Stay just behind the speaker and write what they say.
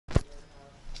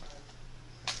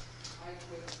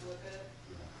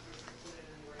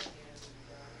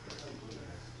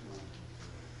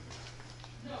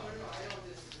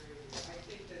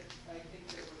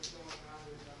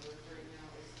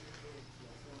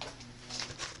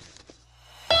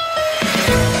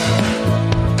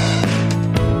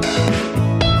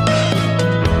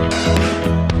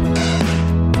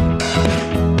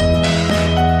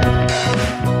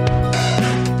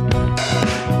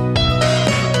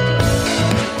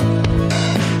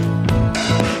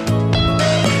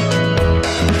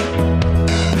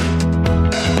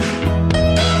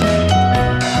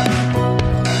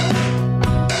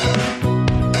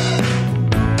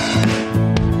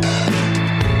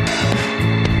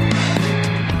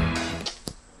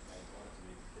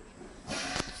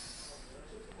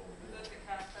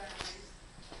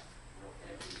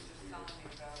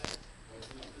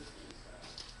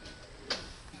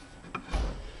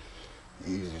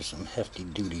There's some hefty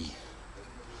duty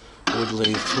wood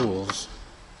lathe tools.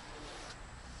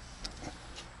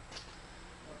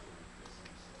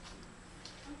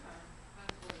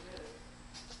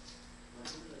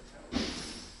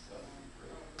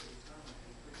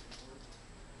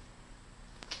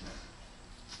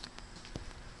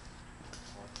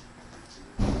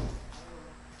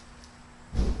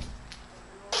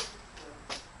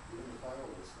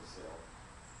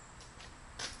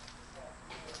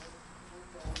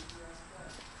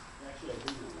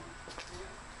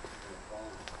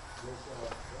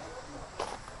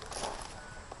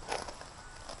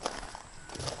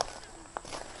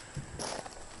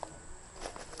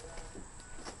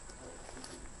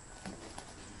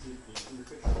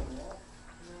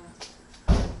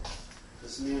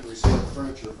 This man restored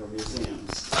furniture from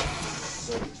museums.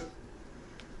 So he took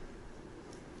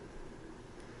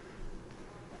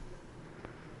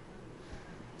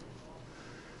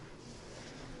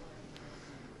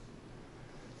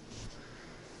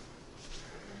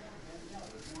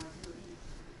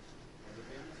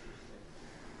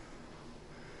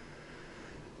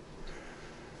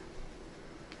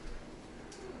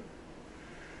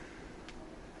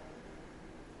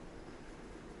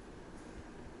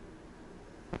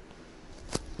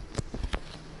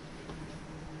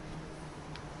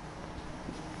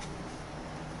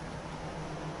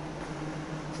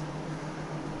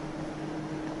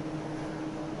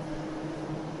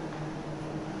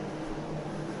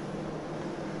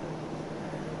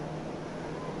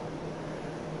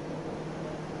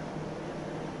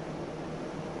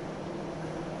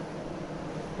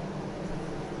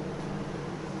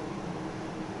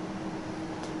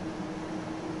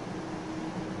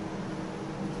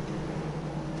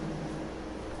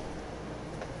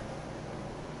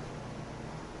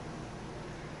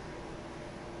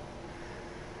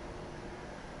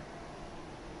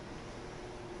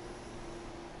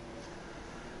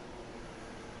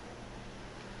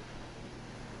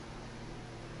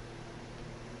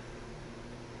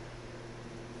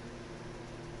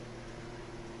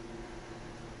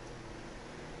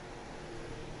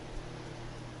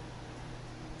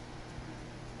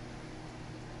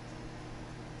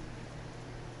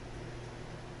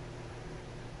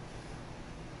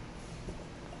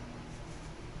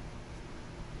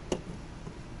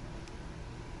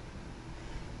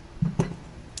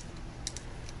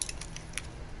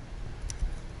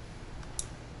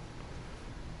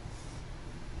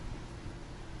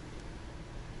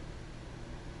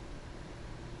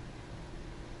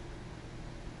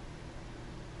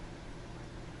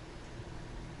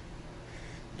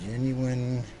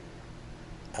Genuine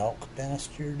elk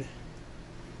bastard.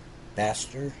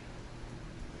 Bastard.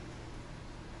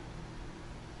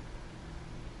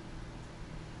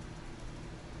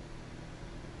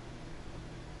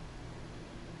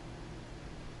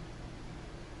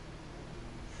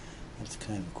 That's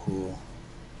kind of cool.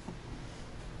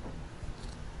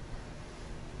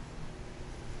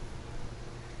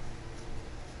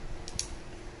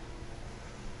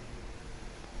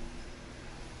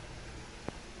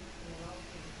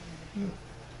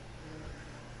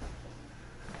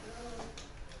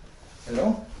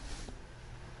 Hello?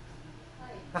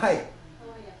 Hi. Hi. How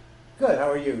are you? Good, how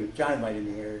are you? John invited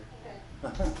me here.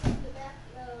 Okay. The back,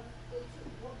 look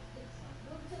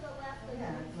to the left and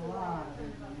then to the right.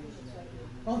 Turn about this way.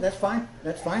 Oh, that's fine.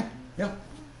 That's fine. Yeah.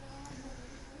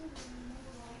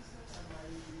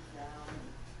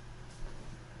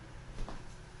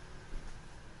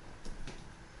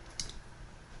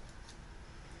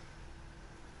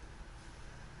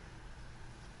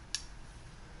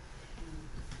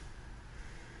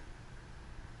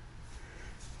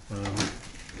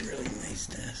 Really nice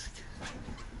desk.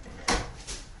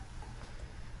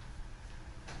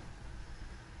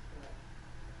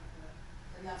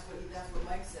 And that's what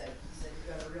Mike said. He said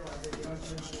you got to realize that if you don't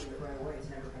change it right away, it's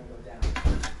never going to go down.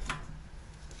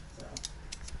 So,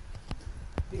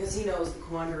 because he knows the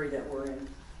quandary that we're in.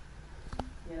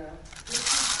 You know.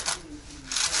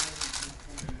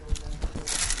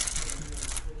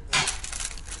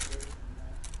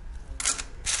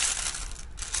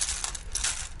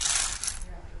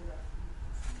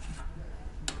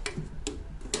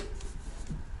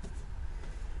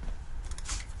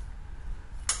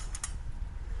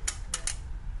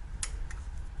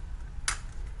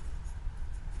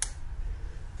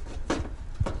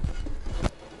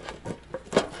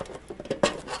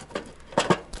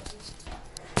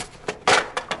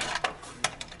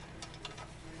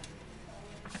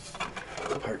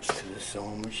 Parts to the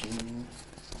sewing machine.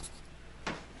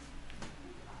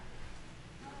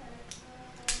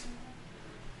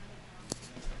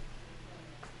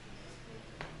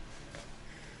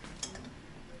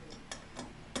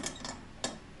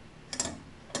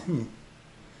 Very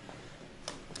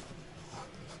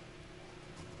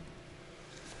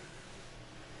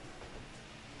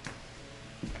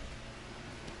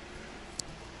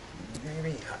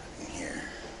hot in here.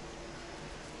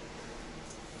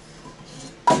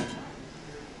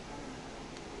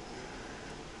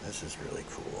 This is really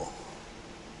cool.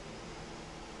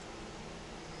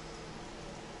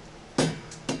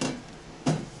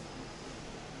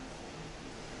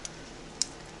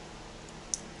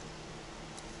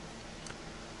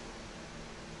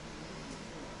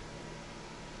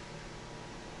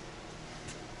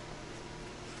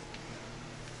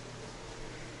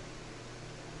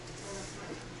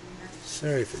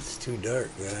 Sorry if it's too dark,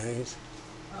 guys.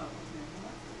 Oh, okay.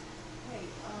 Hey,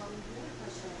 the other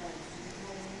question I had is, do you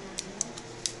know when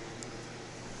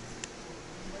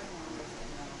you're doing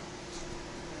it?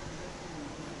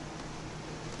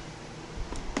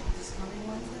 This coming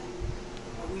Wednesday?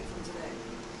 A week from today?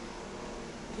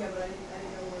 Yeah, but I didn't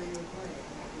know where you were playing.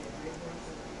 It might be a great place,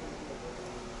 or it might be a good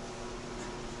one.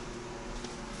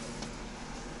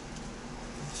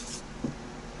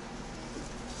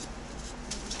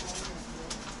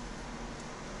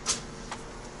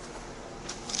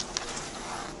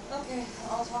 Okay,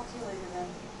 I'll talk to you later then.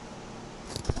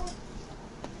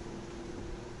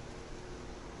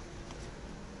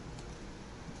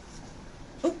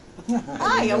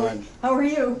 Hi, How are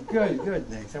you? Good, good,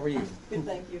 thanks. How are you? Good,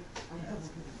 thank you.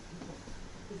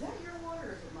 Is that your water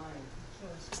or is it mine?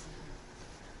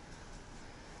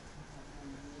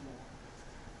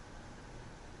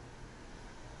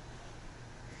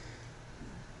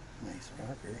 Nice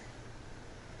rocker.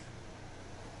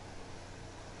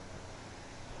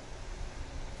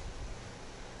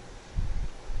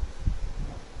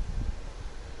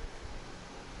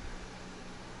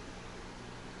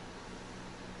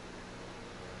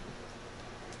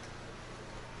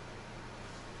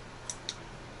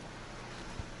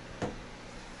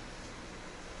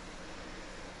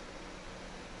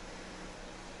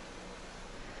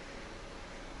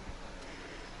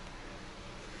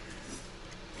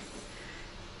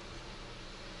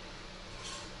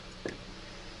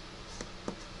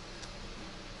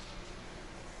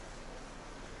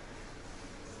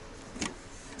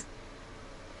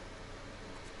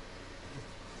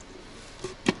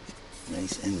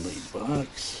 Nice inlaid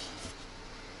box.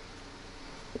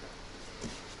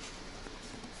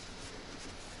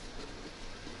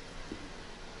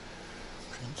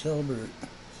 Prince Albert.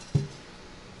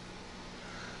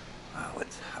 Wow,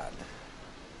 it's hot.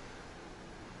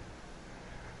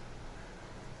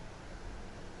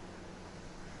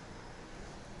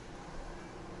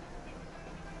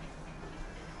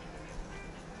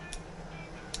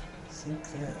 Sink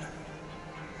that.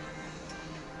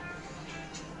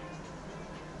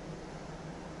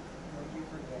 What'd you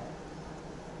forget?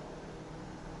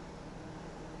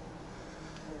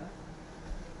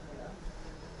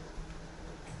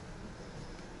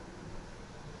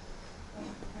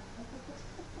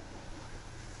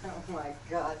 Oh my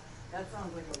God, that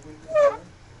sounds like a week before.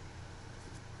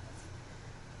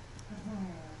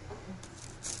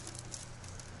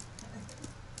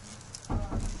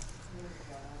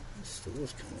 This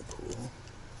stool's kind of cool.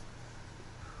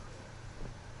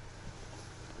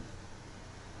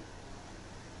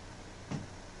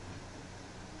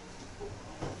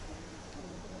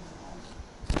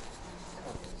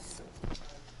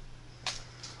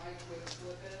 I quick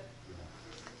flip it, just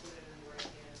put it in the right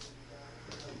hand and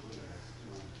be done.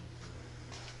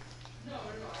 No, I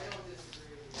don't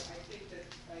disagree with you. I think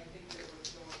that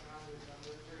what's going on with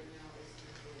numbers right now is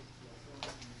simply what's going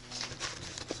on.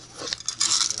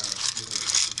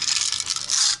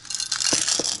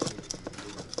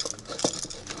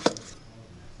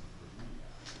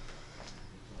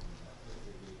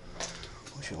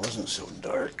 Wish it wasn't so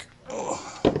dark. Oh.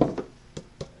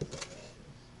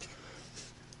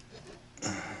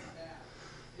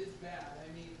 It's bad. I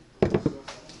mean, the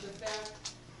fact,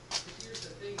 here's the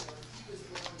thing though, if he was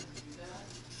willing to do that,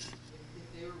 if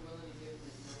they were willing to give him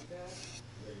his money back.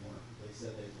 They weren't. They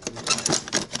said they I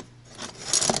were.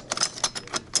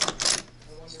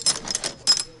 wonder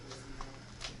what deal was,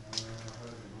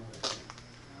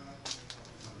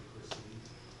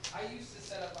 I used to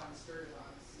set up on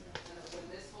Sturdivox, and when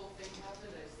this whole thing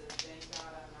happened, I said, thank God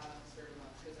I'm not on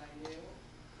Sturdivox, because I knew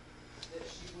that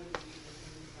she wouldn't even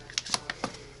use my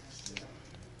deposit.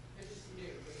 I just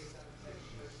knew based on the type of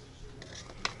person she was.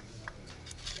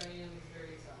 Diane was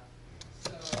very tough.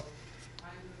 So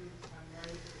I'm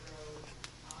ready to go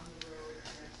on the road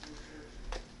next to the church.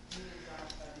 Me and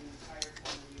Josh had the entire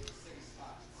time we had 6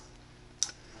 spots.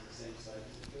 On the same side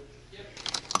as the church? Yep.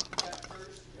 That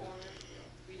first corner,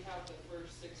 we have the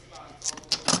first 6 spots all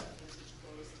the way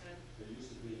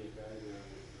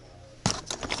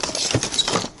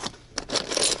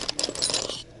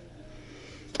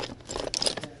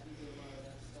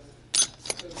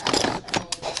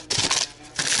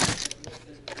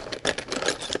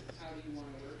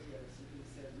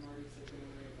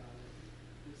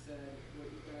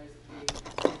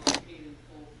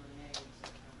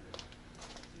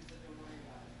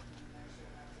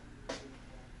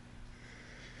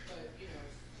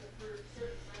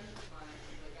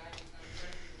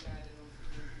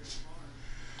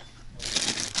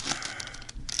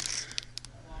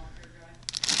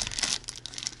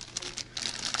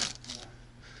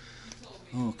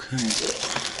all kinds of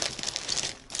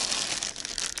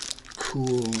cool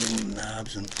little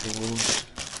knobs and pulls.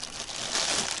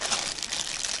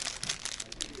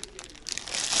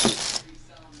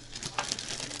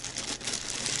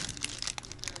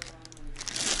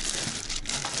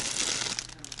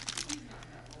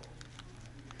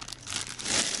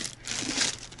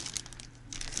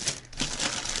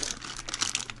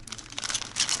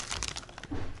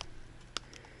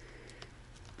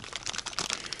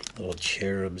 Little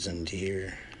cherubs and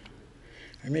deer.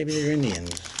 Or maybe they're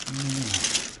Indians. I don't know.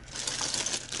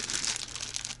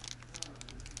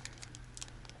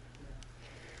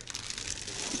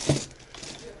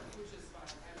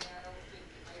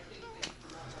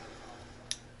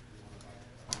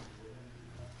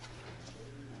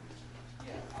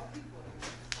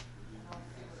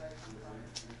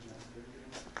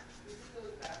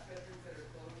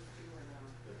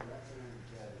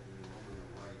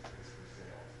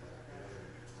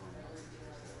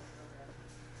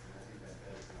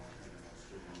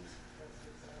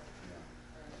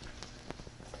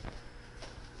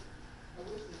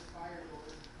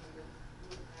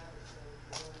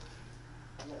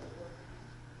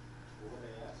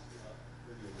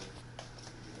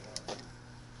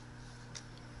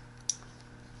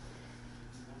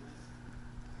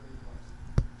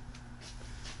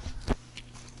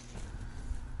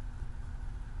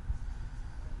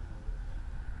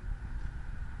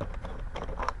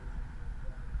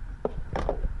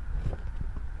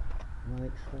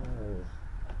 Like so.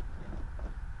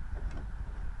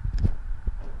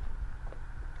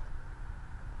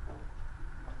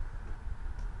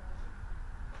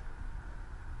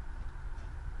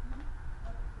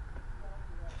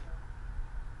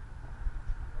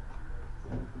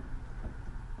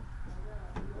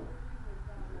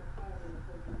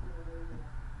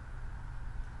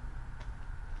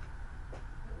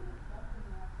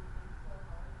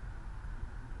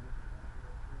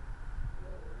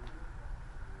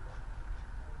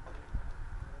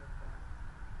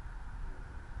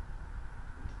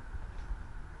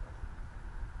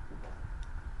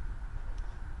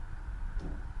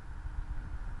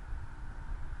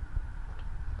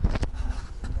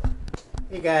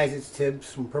 Hey guys, it's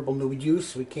Tibbs from Purple Newbie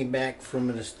Juice. We came back from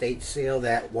an estate sale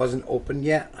that wasn't open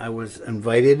yet. I was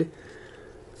invited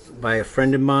by a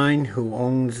friend of mine who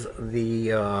owns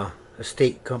the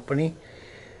estate company.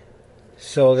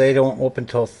 So they don't open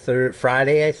till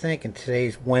Friday, I think, and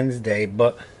today's Wednesday.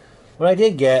 But what I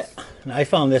did get, and I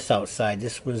found this outside.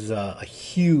 This was a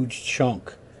huge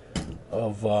chunk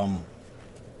of, let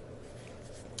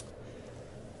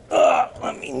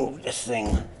me move this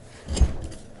thing,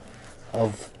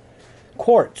 of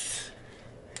quartz,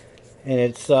 and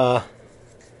it's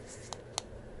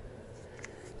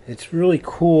really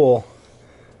cool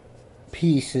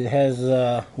piece. It has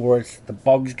where the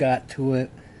bugs got to it,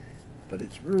 but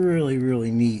it's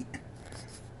really neat.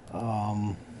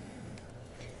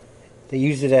 They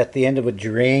use it at the end of a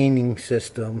draining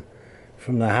system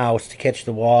from the house to catch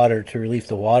the water, to relieve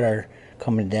the water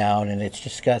coming down, and it's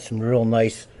just got some real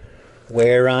nice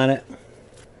wear on it.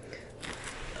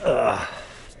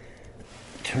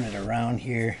 Turn it around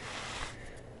here.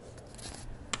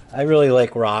 I really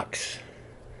like rocks,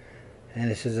 and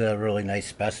this is a really nice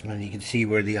specimen. You can see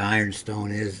where the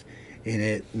ironstone is in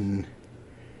it, and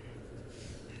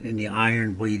the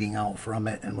iron bleeding out from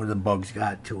it, and where the bugs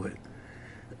got to it.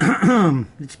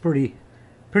 It's pretty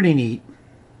neat.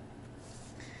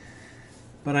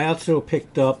 But I also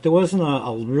picked up, there wasn't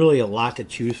really a lot to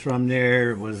choose from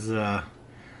there. It was a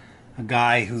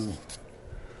guy who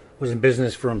was in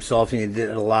business for himself, and he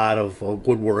did a lot of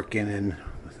woodworking and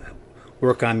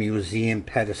work on museum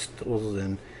pedestals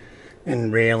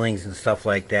and railings and stuff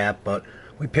like that. But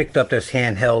we picked up this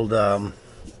handheld,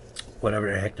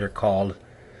 whatever the heck they're called,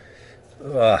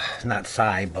 not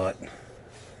Sai, but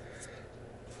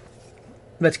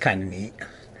that's kind of neat.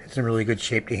 It's in really good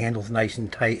shape. The handle's nice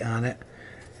and tight on it.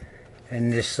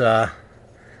 And this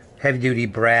heavy-duty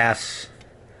brass,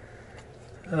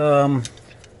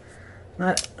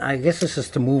 I guess this is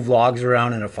to move logs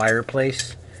around in a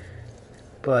fireplace,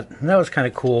 but that was kind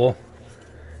of cool.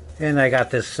 And I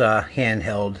got this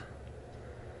handheld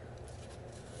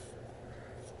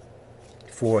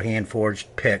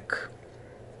hand-forged pick,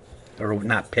 or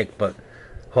not pick, but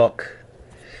hook.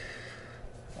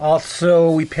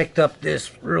 Also, we picked up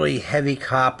this really heavy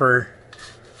copper,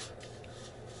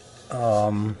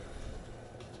 at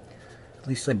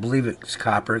least I believe it's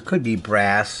copper. It could be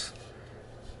brass,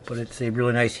 but it's a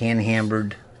really nice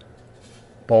hand-hammered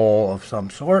bowl of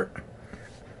some sort.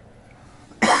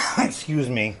 Excuse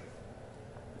me.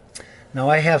 Now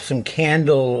I have some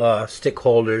candle stick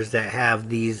holders that have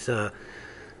these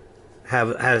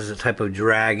has a type of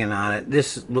dragon on it.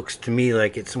 This looks to me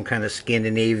like it's some kind of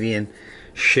Scandinavian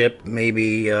ship.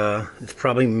 Maybe it's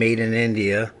probably made in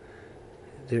India.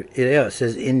 Yeah, it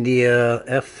says India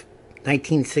F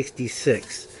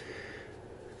 1966,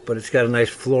 but it's got a nice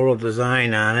floral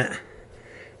design on it,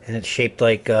 and it's shaped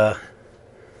like a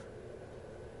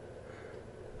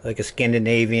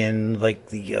Scandinavian, like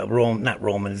the not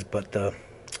Romans, but the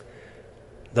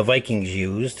Vikings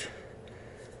used.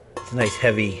 It's a nice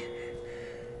heavy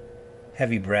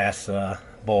brass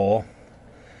bowl.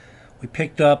 We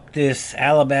picked up this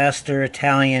alabaster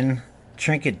Italian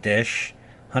trinket dish,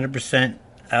 100%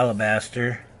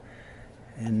 alabaster,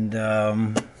 and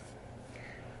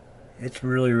it's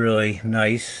really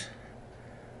nice.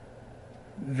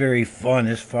 Very fun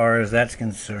as far as that's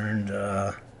concerned.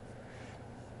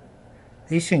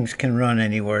 These things can run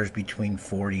anywhere between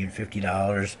 $40 and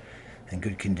 $50 in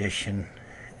good condition,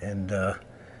 and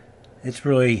it's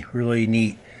really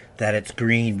neat that it's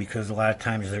green, because a lot of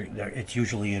times it's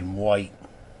usually in white.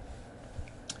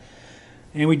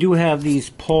 And we do have these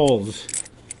poles.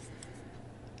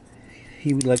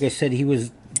 Like I said, he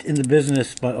was in the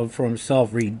business for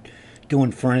himself,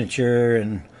 doing furniture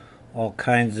and all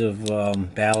kinds of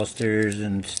balusters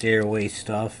and stairway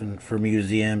stuff, and for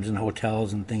museums and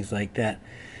hotels and things like that.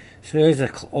 So there's a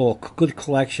good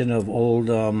collection of old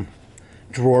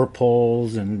drawer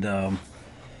poles, and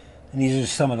these are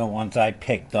some of the ones I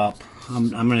picked up. I'm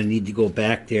going to need to go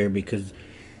back there because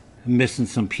I'm missing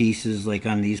some pieces, like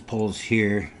on these poles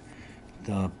here,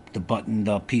 the buttoned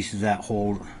up pieces that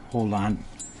hold on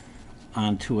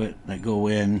onto it, that go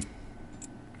in.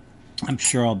 I'm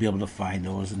sure I'll be able to find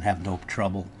those and have no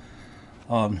trouble.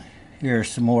 Here are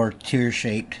some more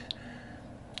tear-shaped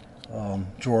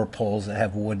drawer pulls that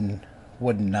have wooden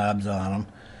knobs on them.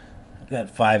 I've got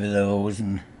 5 of those,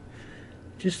 and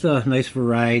just a nice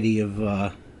variety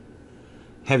of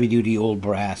heavy-duty old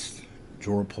brass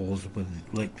drawer pulls with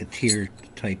like the tier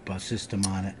type system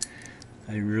on it.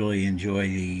 I really enjoy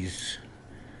these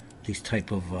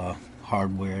type of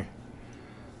hardware.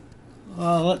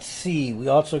 Let's see, we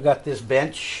also got this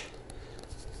bench.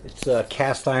 It's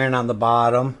cast iron on the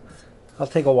bottom. I'll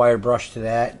take a wire brush to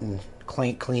that and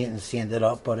clean it and sand it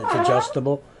up, but it's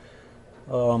adjustable.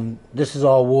 This is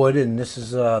all wood, and this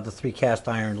is the 3 cast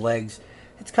iron legs.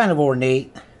 It's kind of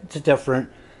ornate. It's different.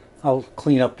 I'll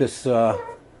clean up this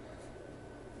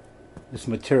this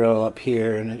material up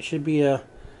here, and it should be a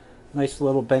nice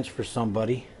little bench for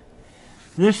somebody.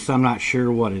 This, I'm not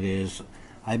sure what it is.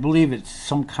 I believe it's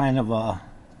some kind of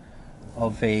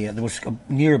there was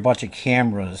near a bunch of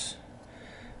cameras,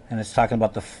 and it's talking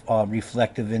about the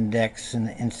reflective index and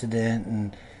the incident,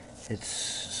 and it's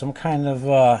some kind of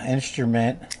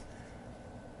instrument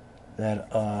that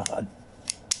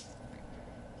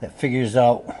that figures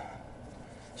out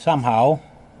somehow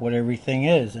what everything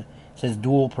is. It says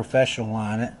dual professional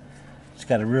on it. It's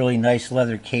got a really nice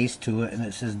leather case to it, and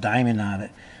it says diamond on it.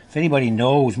 If anybody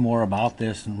knows more about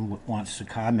this and wants to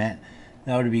comment,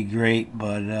 that would be great.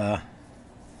 But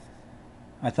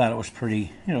I thought it was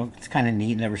pretty, it's kind of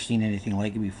neat. Never seen anything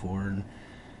like it before, and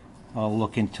I'll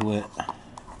look into it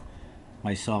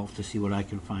myself to see what I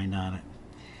can find on it.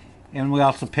 And we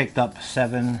also picked up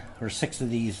 7 or 6 of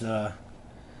these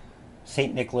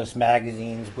St. Nicholas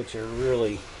magazines, which are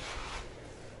really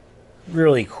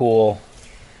cool.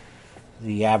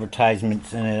 The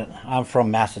advertisements in it. I'm from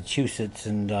Massachusetts,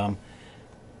 and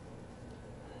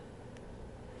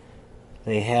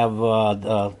they have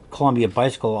the Columbia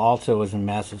Bicycle also is in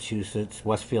Massachusetts,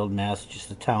 Westfield, Mass, just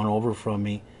a town over from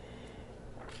me.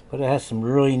 But it has some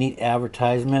really neat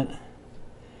advertisement.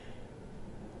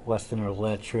 Western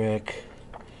Electric.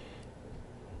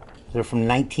 They're from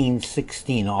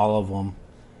 1916, all of them,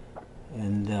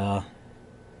 and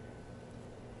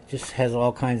just has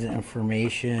all kinds of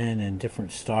information and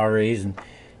different stories, and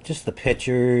just the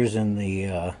pictures and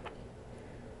the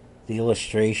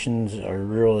illustrations are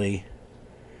really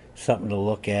something to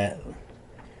look at.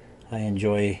 I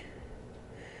enjoy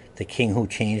The King Who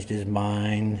Changed His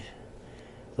Mind,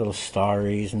 little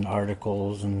stories and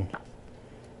articles, and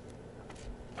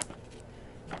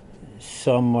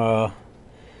some are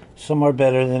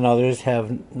better than others,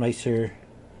 have nicer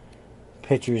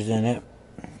pictures in it.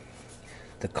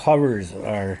 The covers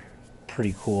are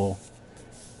pretty cool,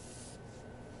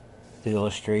 the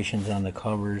illustrations on the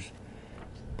covers.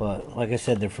 But like I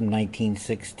said, they're from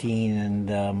 1916,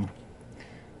 and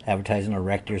advertising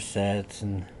erector sets,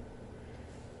 and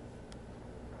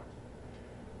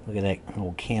look at that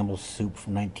old Campbell's soup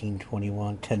from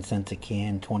 1921, 10 cents a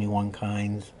can, 21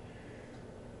 kinds.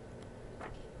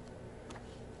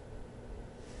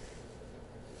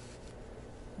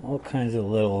 all kinds of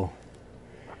little.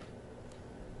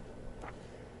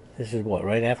 This is what,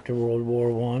 right after World War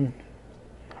I?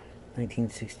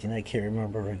 1916. I can't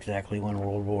remember exactly when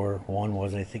World War I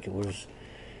was. I think it was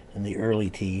in the early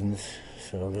teens.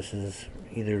 So this is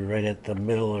either right at the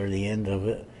middle or the end of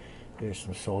it. There's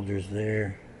some soldiers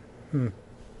there.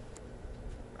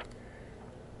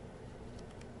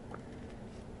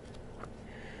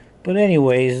 But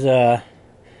anyways, I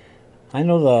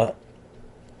know the...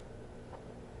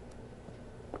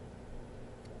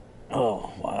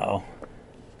 Oh, wow.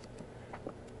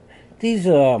 These,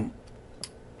 I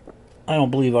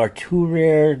don't believe are too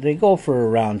rare. They go for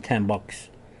around $10.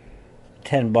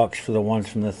 $10 for the ones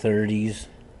from the 30s.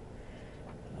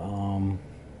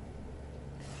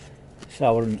 So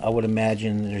I would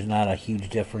imagine there's not a huge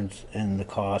difference in the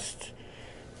cost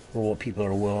for what people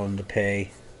are willing to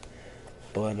pay.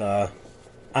 But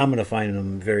I'm going to find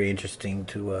them very interesting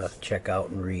to check out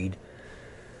and read.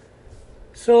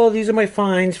 So these are my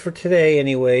finds for today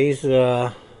anyways.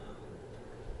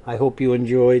 I hope you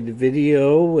enjoyed the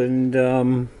video,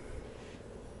 and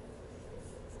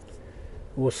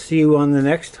we'll see you on the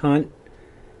next hunt,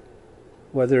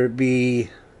 whether it be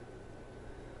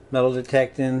metal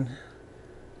detecting,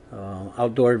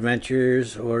 outdoor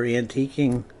adventures, or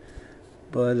antiquing.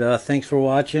 But thanks for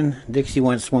watching. Dixie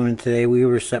went swimming today. We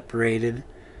were separated.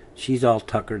 She's all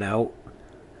tuckered out.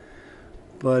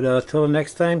 But till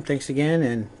next time, thanks again,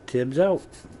 and Tibbs out.